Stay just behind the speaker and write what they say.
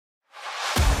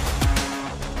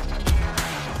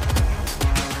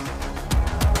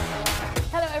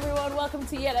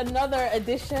to yet another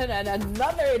edition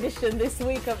this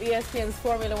week of ESPN's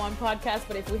Formula One podcast.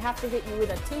 But if we have to hit you with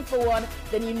a 2-for-1,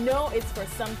 then you know it's for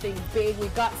something big. We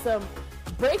got some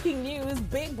breaking news,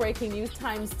 big breaking news,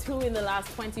 times 2 in the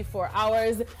last 24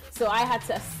 hours. So I had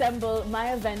to assemble my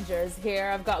Avengers here.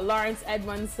 I've got Lawrence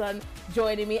Edmondson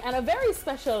joining me, and a very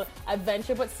special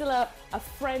adventure, but still a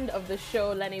friend of the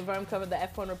show, Lenny Wermke, the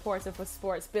F1 reporter for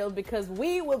Sports Build, because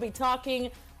we will be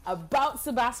talking about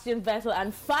Sebastian Vettel,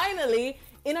 and finally,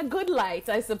 in a good light,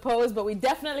 I suppose, but we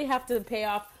definitely have to pay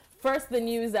off first the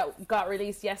news that got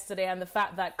released yesterday, and the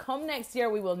fact that come next year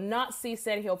we will not see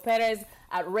Sergio Perez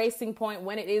at Racing Point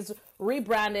when it is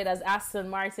rebranded as Aston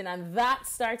Martin. And that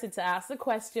started to ask the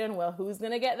question, well, who's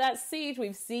going to get that seat?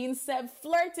 We've seen Seb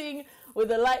flirting with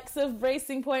the likes of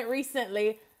Racing Point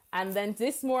recently, and then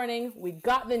this morning we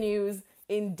got the news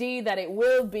indeed that it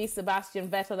will be Sebastian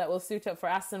Vettel that will suit up for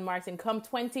Aston Martin come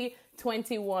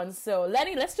 2021. So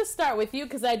Lenny, let's just start with you,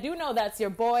 because I do know that's your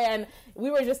boy, and we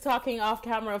were just talking off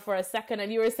camera for a second,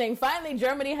 and you were saying finally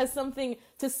Germany has something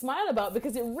to smile about,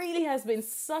 because it really has been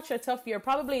such a tough year,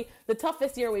 probably the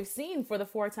toughest year we've seen for the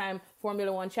 4-time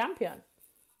Formula One champion.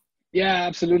 Yeah,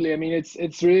 absolutely. I mean,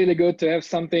 it's really good to have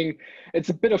something. It's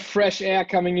a bit of fresh air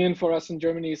coming in for us in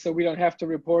Germany, so we don't have to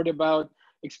report about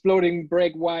exploding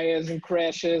brake wires and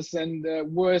crashes and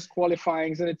worse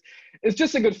qualifyings. And it's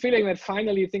just a good feeling that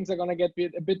finally things are going to get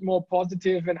a bit more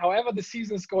positive. And however the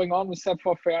season is going on with Seb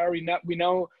for Ferrari, we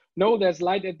know there's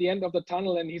light at the end of the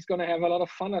tunnel, and he's going to have a lot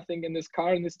of fun, I think, in this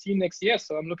car and this team next year.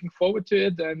 So I'm looking forward to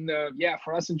it. And yeah,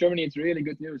 for us in Germany, it's really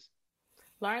good news.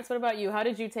 Lawrence, what about you? How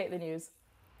did you take the news?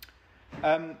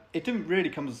 It didn't really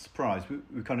come as a surprise.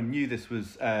 We kind of knew this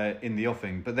was in the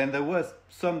offing, but then there was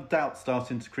some doubt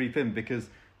starting to creep in, because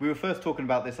we were first talking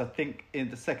about this, I think, in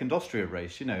the second Austria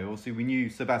race. You know, obviously we knew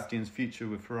Sebastian's future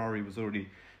with Ferrari was already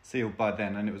sealed by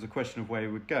then, and it was a question of where he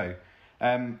would go.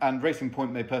 And Racing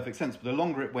Point made perfect sense, but the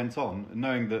longer it went on,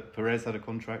 knowing that Perez had a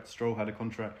contract, Stroll had a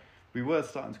contract, we were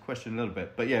starting to question a little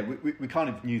bit. But yeah, we kind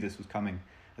of knew this was coming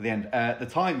at the end. The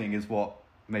timing is what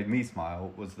made me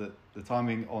smile, was that the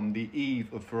timing on the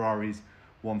eve of Ferrari's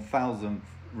 1000th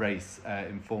race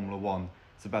in Formula One,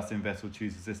 Sebastian Vettel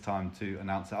chooses this time to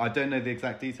announce it. I don't know the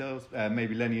exact details.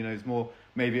 Maybe Lenny knows more.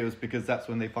 Maybe it was because that's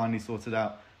when they finally sorted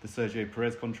out the Sergio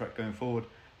Perez contract going forward.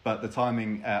 But the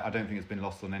timing, I don't think it's been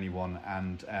lost on anyone.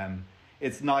 And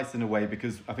it's nice in a way,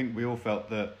 because I think we all felt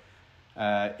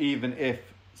that even if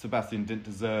Sebastian didn't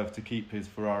deserve to keep his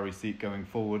Ferrari seat going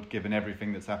forward, given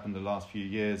everything that's happened the last few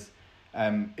years,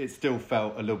 it still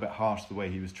felt a little bit harsh the way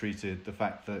he was treated. The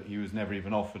fact that he was never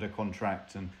even offered a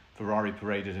contract, and Ferrari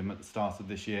paraded him at the start of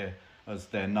this year as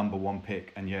their number one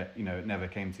pick, and yet, you know, it never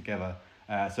came together.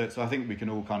 So I think we can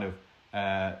all kind of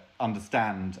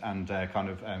understand and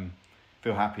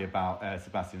feel happy about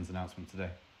Sebastian's announcement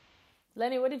today.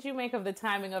 Lenny, what did you make of the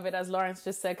timing of it, as Lawrence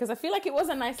just said? Because I feel like it was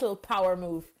a nice little power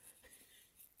move.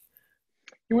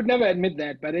 You would never admit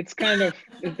that, but it's kind of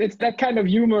it's that kind of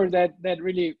humor that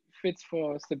really fits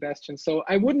for Sebastian. So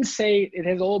I wouldn't say it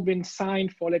has all been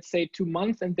signed for, let's say, 2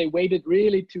 months, and they waited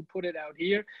really to put it out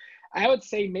here. I would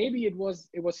say maybe it was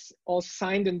all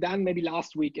signed and done maybe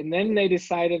last week, and then they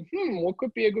decided, what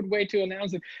could be a good way to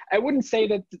announce it. I wouldn't say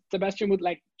that Sebastian would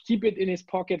keep it in his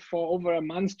pocket for over a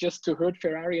month just to hurt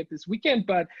Ferrari at this weekend,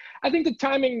 but I think the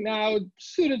timing now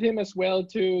suited him as well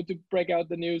to break out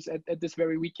the news at this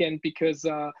very weekend, because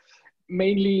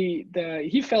mainly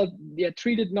he felt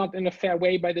treated not in a fair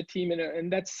way by the team, and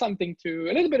that's something to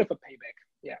a little bit of a payback.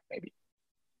 Yeah, maybe.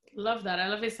 Love that. I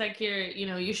love it's like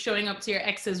you're showing up to your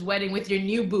ex's wedding with your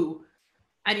new boo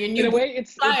and your new in a way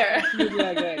it's flyer.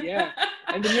 Like that, yeah.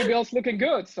 And the new girl's looking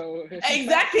good, so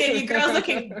exactly. And your girl's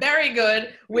looking very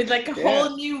good with like a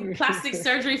whole new plastic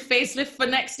surgery facelift for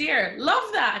next year. Love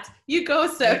that. You go,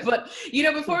 Seb. But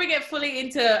before we get fully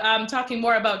into talking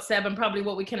more about Seb and probably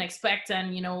what we can expect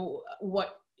and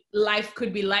what life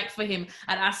could be like for him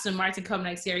at Aston Martin come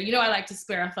next year, I like to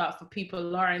spare a thought for people,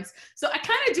 Lawrence. So I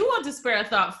kind of do want to spare a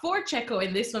thought for Checo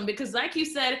in this one, because like you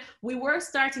said, we were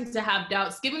starting to have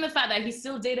doubts given the fact that he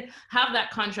still did have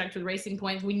that contract with Racing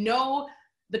Point. We know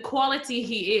the quality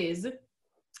he is.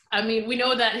 I mean, we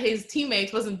know that his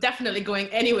teammates wasn't definitely going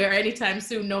anywhere anytime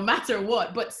soon, no matter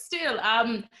what. But still,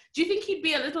 do you think he'd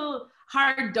be a little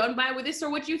hard done by with this,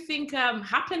 or what do you think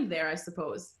happened there, I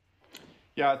suppose?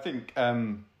 Yeah, I think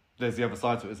there's the other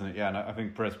side to it, isn't it? Yeah, and I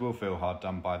think Perez will feel hard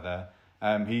done by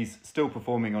there. He's still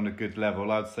performing on a good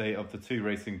level. I'd say of the 2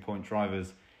 Racing Point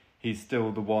drivers, he's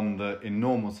still the one that in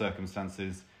normal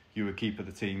circumstances you would keep at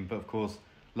the team. But of course,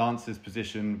 Lance's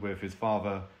position with his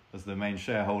father as the main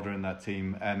shareholder in that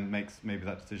team makes maybe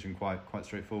that decision quite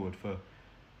straightforward for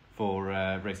for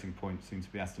Racing Point, soon to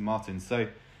be Aston Martin. So,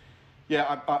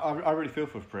 yeah, I really feel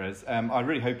for Perez. I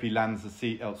really hope he lands a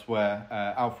seat elsewhere.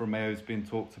 Alfa Romeo's been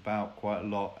talked about quite a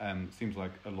lot. Seems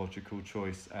like a logical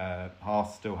choice.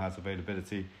 Haas still has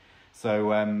availability. So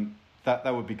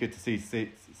that would be good to see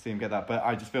him get that. But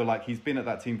I just feel like he's been at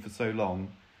that team for so long.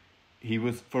 He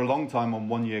was for a long time on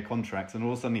 1-year contracts, and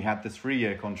all of a sudden he had this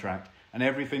 3-year contract, and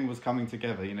everything was coming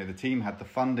together. You know, the team had the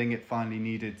funding it finally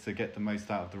needed to get the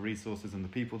most out of the resources and the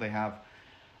people they have,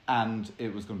 and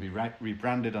it was going to be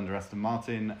rebranded under Aston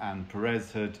Martin, and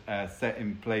Perez had set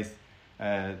in place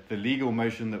the legal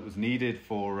motion that was needed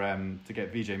for to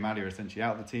get Vijay Mallya essentially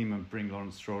out of the team and bring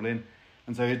Lawrence Stroll in.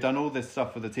 And so he'd done all this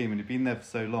stuff for the team, and he'd been there for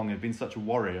so long, he'd been such a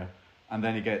warrior, and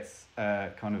then he gets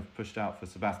kind of pushed out for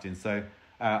Sebastian. So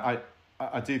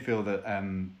I do feel that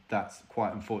that's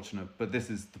quite unfortunate, but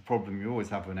this is the problem you always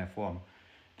have in F1.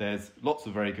 There's lots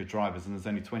of very good drivers, and there's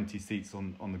only 20 seats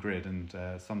on the grid, and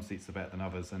some seats are better than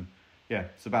others. And yeah,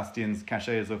 Sebastian's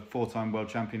cachet as a 4-time world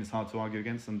champion is hard to argue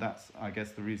against, and that's, I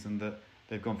guess, the reason that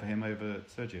they've gone for him over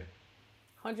Sergio.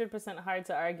 100% hard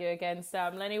to argue against.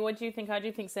 Lenny, what do you think? How do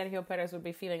you think Sergio Perez would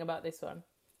be feeling about this one?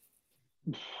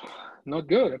 Not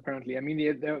good, apparently. I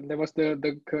mean, there was the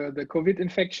COVID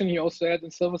infection he also had in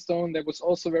Silverstone. That was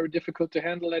also very difficult to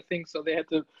handle, I think. So they had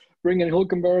to bring in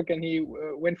Hülkenberg, and he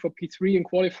went for P3 in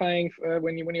qualifying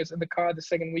when he was in the car the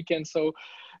second weekend. So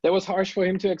that was harsh for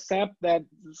him to accept that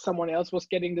someone else was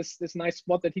getting this nice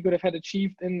spot that he could have had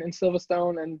achieved in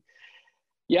Silverstone. And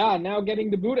yeah, now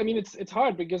getting the boot. I mean, it's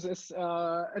hard because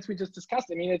as we just discussed.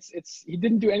 I mean, it's he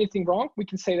didn't do anything wrong. We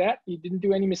can say that he didn't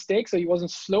do any mistakes. So he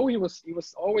wasn't slow. He was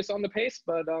always on the pace.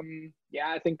 But yeah,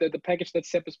 I think that the package that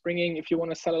Sepp is bringing, if you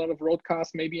want to sell a lot of road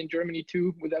cars, maybe in Germany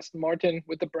too, with Aston Martin,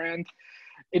 with the brand,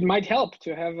 it might help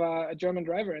to have a German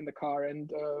driver in the car.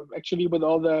 And actually, with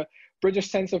all the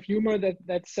British sense of humor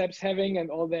that Sepp's having,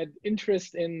 and all that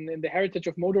interest in the heritage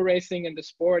of motor racing and the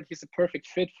sport, he's a perfect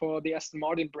fit for the Aston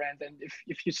Martin brand. And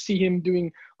if you see him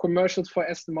doing commercials for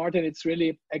Aston Martin, it's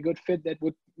really a good fit that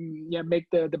would make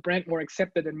the brand more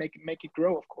accepted and make it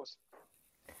grow, of course.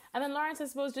 And then, Lawrence, I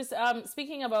suppose just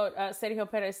speaking about Sergio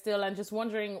Perez still, and just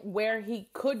wondering where he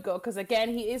could go, because again,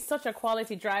 he is such a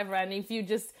quality driver, and if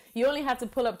you only had to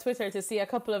pull up Twitter to see a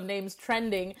couple of names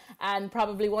trending, and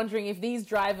probably wondering if these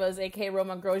drivers, aka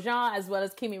Romain Grosjean, as well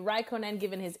as Kimi Raikkonen,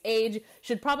 given his age,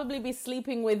 should probably be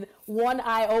sleeping with one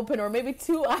eye open, or maybe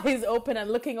two eyes open and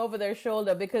looking over their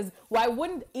shoulder, because why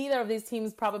wouldn't either of these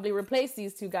teams probably replace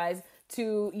these two guys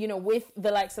with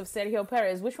the likes of Sergio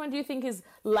Perez? Which one do you think is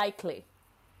likely?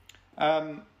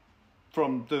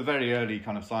 From the very early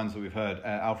kind of signs that we've heard,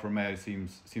 Alfa Romeo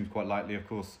seems quite likely. Of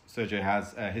course, Sergio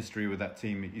has a history with that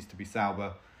team. It used to be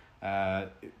Sauber.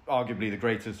 Arguably the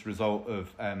greatest result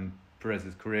of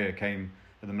Perez's career came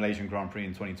at the Malaysian Grand Prix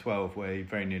in 2012, where he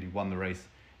very nearly won the race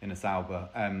in a Sauber.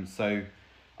 So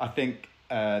I think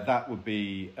that would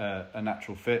be a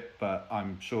natural fit, but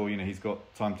I'm sure he's got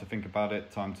time to think about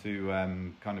it, time to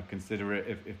kind of consider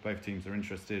it if both teams are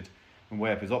interested, and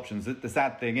weigh up his options. The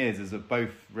sad thing is that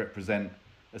both represent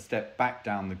a step back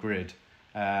down the grid.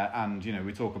 And,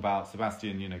 we talk about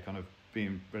Sebastian, kind of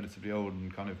being relatively old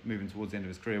and kind of moving towards the end of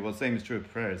his career. Well, the same is true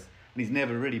of Perez. And he's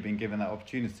never really been given that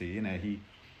opportunity.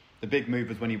 The big move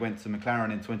was when he went to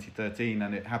McLaren in 2013,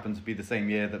 and it happened to be the same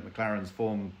year that McLaren's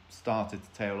form started to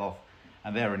tail off,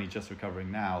 and they're only just recovering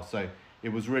now. So it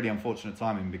was really unfortunate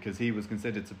timing, because he was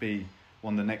considered to be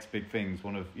one of the next big things,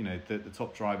 one of the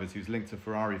top drivers. He was linked to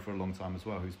Ferrari for a long time as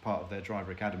well, who's part of their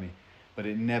driver academy, but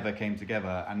it never came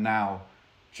together. And now,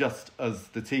 just as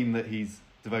the team that he's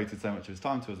devoted so much of his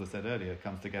time to, as I said earlier,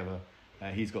 comes together,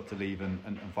 he's got to leave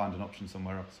and find an option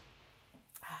somewhere else.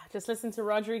 Just listen to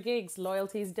Rodri Giggs,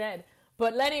 loyalty's dead.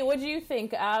 But Lenny, what do you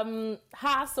think?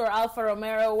 Haas or Alfa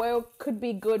Romeo, where could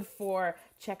be good for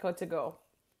Checo to go?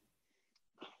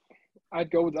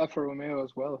 I'd go with Alfa Romeo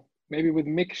as well. Maybe with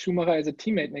Mick Schumacher as a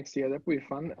teammate next year, that would be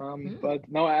fun. But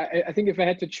no, I think if I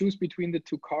had to choose between the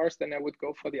two cars, then I would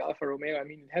go for the Alfa Romeo. I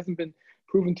mean, it hasn't been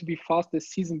proven to be fast this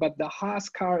season, but the Haas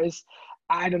car is,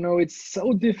 I don't know, it's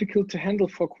so difficult to handle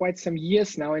for quite some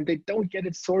years now, and they don't get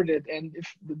it sorted. And if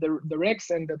the wrecks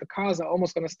and the cars are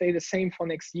almost going to stay the same for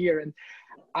next year. And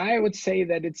I would say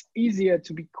that it's easier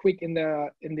to be quick in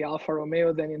the Alfa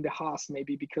Romeo than in the Haas,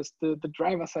 maybe, because the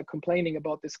drivers are complaining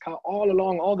about this car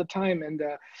all the time. And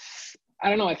I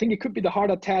don't know, I think it could be the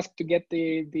harder task to get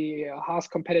the Haas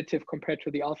competitive compared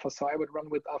to the Alfa. So I would run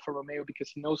with Alfa Romeo, because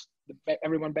he knows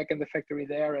everyone back in the factory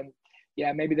there. And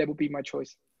yeah, maybe that would be my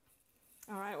choice.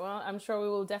 All right, well, I'm sure we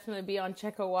will definitely be on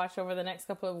Checo watch over the next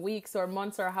couple of weeks or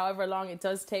months or however long it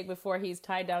does take before he's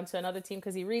tied down to another team,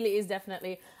 because he really is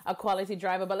definitely a quality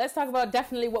driver. But let's talk about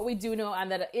definitely what we do know, and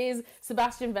that it is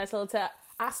Sebastian Vettel to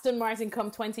Aston Martin come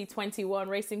 2021,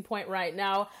 Racing Point right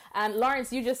now. And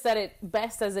Lawrence, you just said it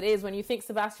best as it is. When you think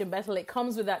Sebastian Vettel, it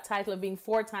comes with that title of being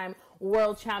 4-time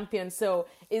world champion. So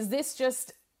is this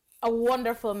just a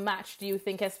wonderful match, do you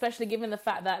think, especially given the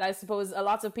fact that I suppose a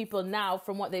lot of people now,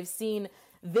 from what they've seen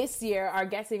this year, are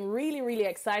getting really, really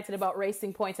excited about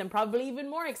Racing Point, and probably even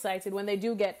more excited when they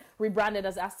do get rebranded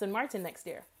as Aston Martin next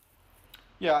year?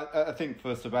 Yeah, I think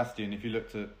for Sebastian, if you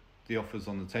looked at the offers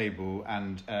on the table,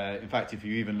 and in fact, if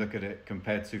you even look at it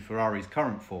compared to Ferrari's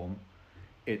current form,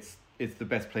 it's the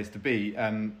best place to be.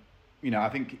 I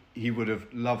think he would have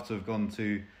loved to have gone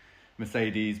to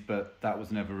Mercedes, but that was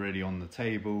never really on the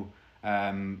table.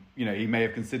 He may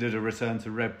have considered a return to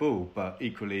Red Bull, but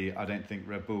equally, I don't think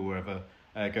Red Bull were ever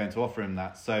going to offer him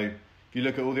that. So if you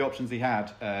look at all the options he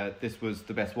had, this was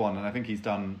the best one, and I think he's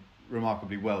done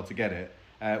remarkably well to get it.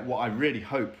 What I really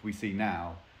hope we see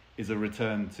now is a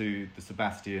return to the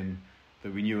Sebastian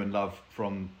that we knew and loved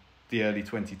from the early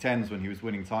 2010s when he was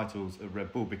winning titles at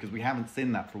Red Bull, because we haven't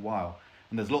seen that for a while.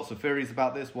 And there's lots of theories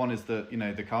about this. One is that,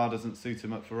 the car doesn't suit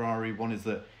him at Ferrari. One is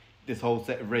that this whole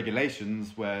set of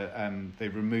regulations where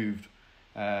they've removed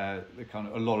the kind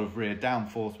of a lot of rear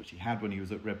downforce, which he had when he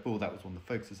was at Red Bull. That was one of the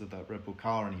focuses of that Red Bull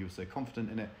car, and he was so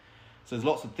confident in it. So there's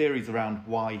lots of theories around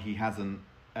why he hasn't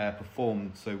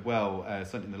performed so well,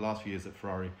 certainly in the last few years at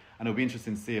Ferrari. And it'll be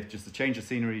interesting to see if just a change of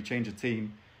scenery, change of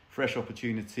team, fresh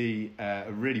opportunity, a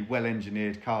really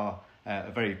well-engineered car,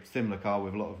 a very similar car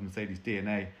with a lot of Mercedes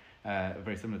DNA, a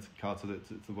very similar car to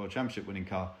the World Championship winning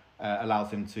car, allows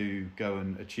him to go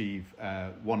and achieve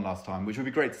one last time, which would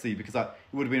be great to see, because it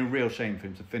would have been a real shame for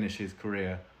him to finish his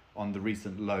career on the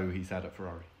recent low he's had at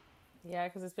Ferrari. Yeah,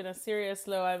 because it's been a serious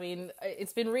low. I mean,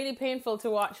 it's been really painful to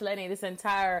watch Lenny this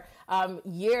entire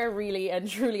year, really and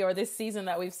truly, or this season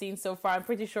that we've seen so far. I'm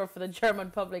pretty sure for the German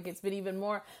public, it's been even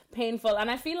more painful. And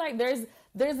I feel like there's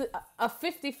a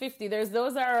 50-50. There's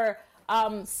those are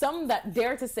some that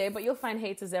dare to say, but you'll find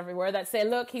haters everywhere that say,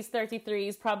 look, he's 33,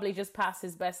 he's probably just past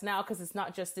his best now, because it's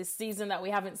not just this season that we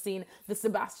haven't seen the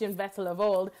Sebastian Vettel of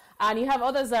old. And you have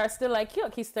others that are still like,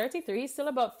 look, he's 33, he's still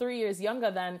about 3 years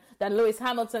younger than Lewis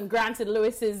Hamilton. Granted,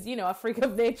 Lewis is, a freak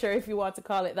of nature, if you want to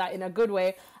call it that, in a good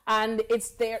way. And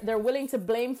they're willing to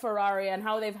blame Ferrari and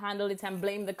how they've handled it, and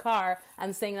blame the car,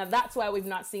 and saying that that's why we've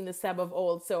not seen the Seb of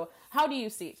old. So how do you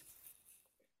see it?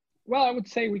 Well, I would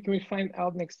say we can find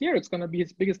out next year. It's going to be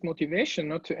his biggest motivation,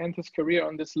 not to end his career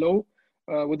on this low,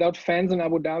 without fans in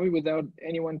Abu Dhabi, without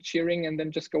anyone cheering, and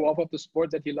then just go off of the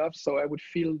sport that he loves. So I would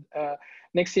feel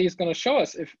next year he's going to show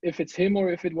us if it's him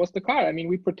or if it was the car. I mean,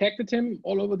 we protected him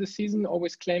all over the season,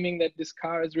 always claiming that this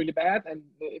car is really bad, and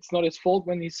it's not his fault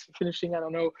when he's finishing,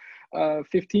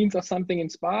 15th or something in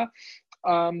Spa.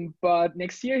 But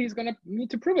next year he's going to need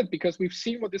to prove it, because we've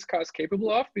seen what this car is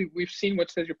capable of. We've seen what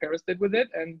Sergio Perez did with it,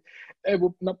 and it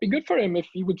would not be good for him if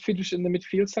he would finish in the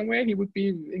midfield somewhere. He would be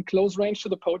in close range to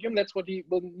the podium. That's what he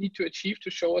will need to achieve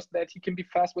to show us that he can be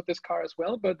fast with this car as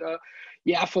well. But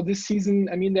for this season,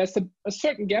 I mean, there's a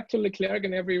certain gap to Leclerc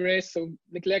in every race. So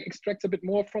Leclerc extracts a bit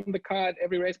more from the car at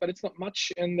every race, but it's not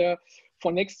much. And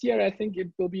for next year, I think it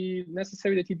will be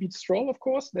necessary that he beats Stroll, of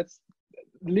course. That's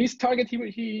the least target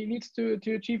he needs to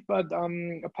achieve. But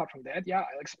apart from that, I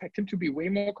expect him to be way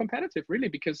more competitive, really,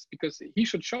 because he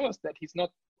should show us that he's not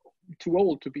too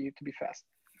old to be fast.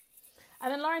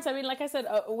 And then, Lawrence, I mean, like I said,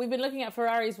 we've been looking at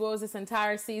Ferrari's woes this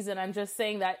entire season, and just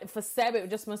saying that for Seb, it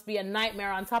just must be a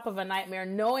nightmare on top of a nightmare,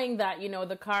 knowing that,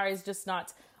 the car is just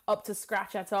not up to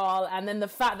scratch at all. And then the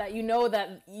fact that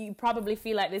that you probably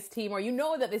feel like this team,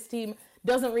 or that this team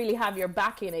doesn't really have your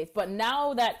back in it. But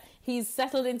now that he's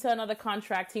settled into another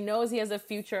contract, he knows he has a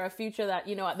future that,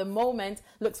 at the moment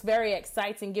looks very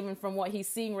exciting, given from what he's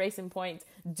seeing Racing Point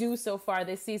do so far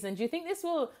this season. Do you think this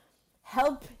will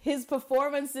help his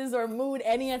performances or mood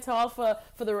any at all for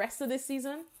the rest of this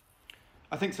season?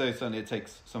 I think so. Certainly it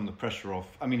takes some of the pressure off.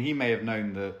 I mean, he may have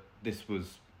known that this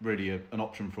was really an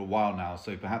option for a while now,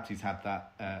 so perhaps he's had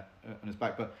that on his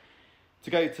back. But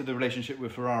to go to the relationship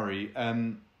with Ferrari,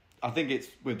 I think it's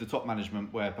with the top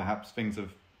management where perhaps things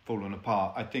have fallen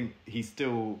apart. I think he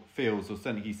still feels, or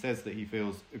certainly he says that he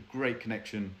feels, a great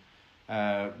connection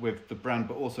with the brand,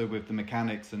 but also with the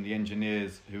mechanics and the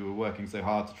engineers who are working so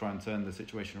hard to try and turn the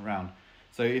situation around.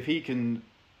 So if he can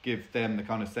give them the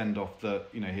kind of send-off that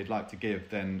he'd like to give,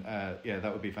 then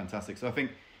that would be fantastic. So I think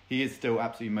he is still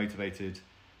absolutely motivated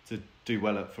to do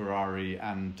well at Ferrari,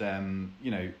 and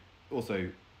also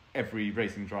every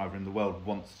racing driver in the world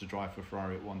wants to drive for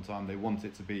Ferrari at one time. They want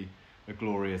it to be a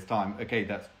glorious time. Okay,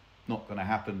 that's not going to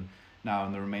happen now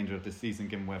in the remainder of this season,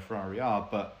 given where Ferrari are.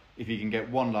 But if you can get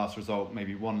one last result,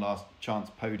 maybe one last chance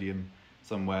podium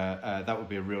somewhere, that would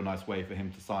be a real nice way for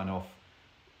him to sign off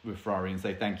with Ferrari and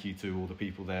say thank you to all the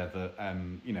people there that,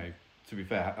 to be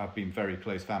fair, have been very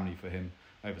close family for him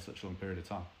over such a long period of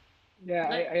time. Yeah,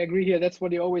 I agree here. That's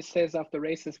what he always says after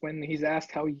races when he's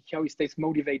asked how he stays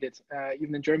motivated.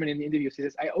 Even in Germany in the interviews, he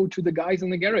says, I owe to the guys in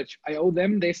the garage. I owe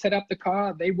them. They set up the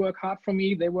car. They work hard for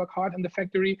me. They work hard in the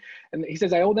factory. And he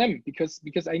says, I owe them because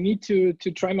I need to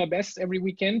try my best every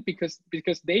weekend because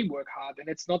they work hard. And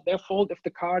it's not their fault if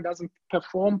the car doesn't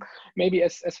perform maybe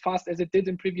as fast as it did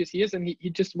in previous years. And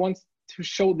he just wants to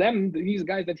show them, these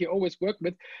guys that he always worked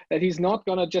with, that he's not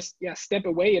gonna just step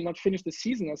away and not finish the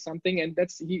season or something. And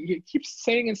that's he keeps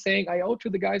saying, I owe to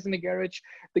the guys in the garage,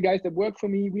 the guys that work for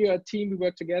me. We are a team. We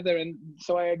work together. And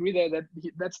so I agree there that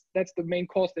that's the main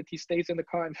cause that he stays in the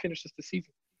car and finishes the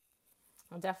season.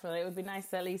 Well, definitely. It would be nice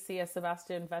to at least see a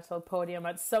Sebastian Vettel podium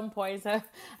at some point.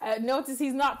 Notice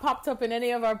he's not popped up in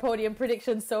any of our podium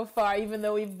predictions so far, even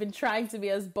though we've been trying to be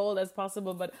as bold as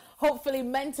possible. But hopefully,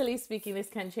 mentally speaking, this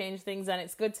can change things. And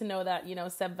it's good to know that,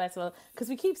 Seb Vettel, because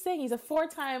we keep saying he's a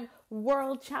 4-time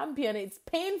world champion. It's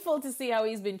painful to see how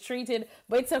he's been treated,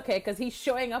 but it's okay because he's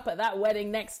showing up at that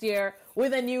wedding next year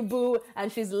with a new boo and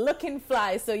she's looking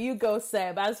fly. So you go,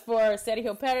 Seb. As for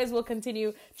Sergio Perez, we'll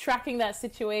continue tracking that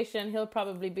situation. He'll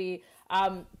probably be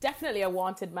definitely a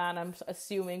wanted man, I'm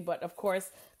assuming, but of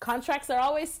course contracts are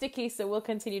always sticky, so we'll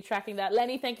continue tracking that.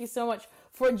 Lenny, thank you so much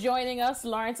for joining us.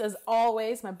 Lawrence, as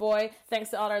always, my boy, thanks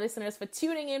to all our listeners for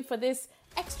tuning in for this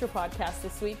extra podcast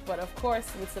this week. But of course,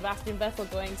 with Sebastian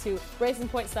Vettel going to Racing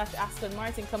Point / Aston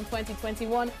Martin come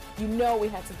 2021, we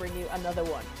had to bring you another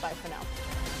one. Bye for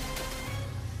now.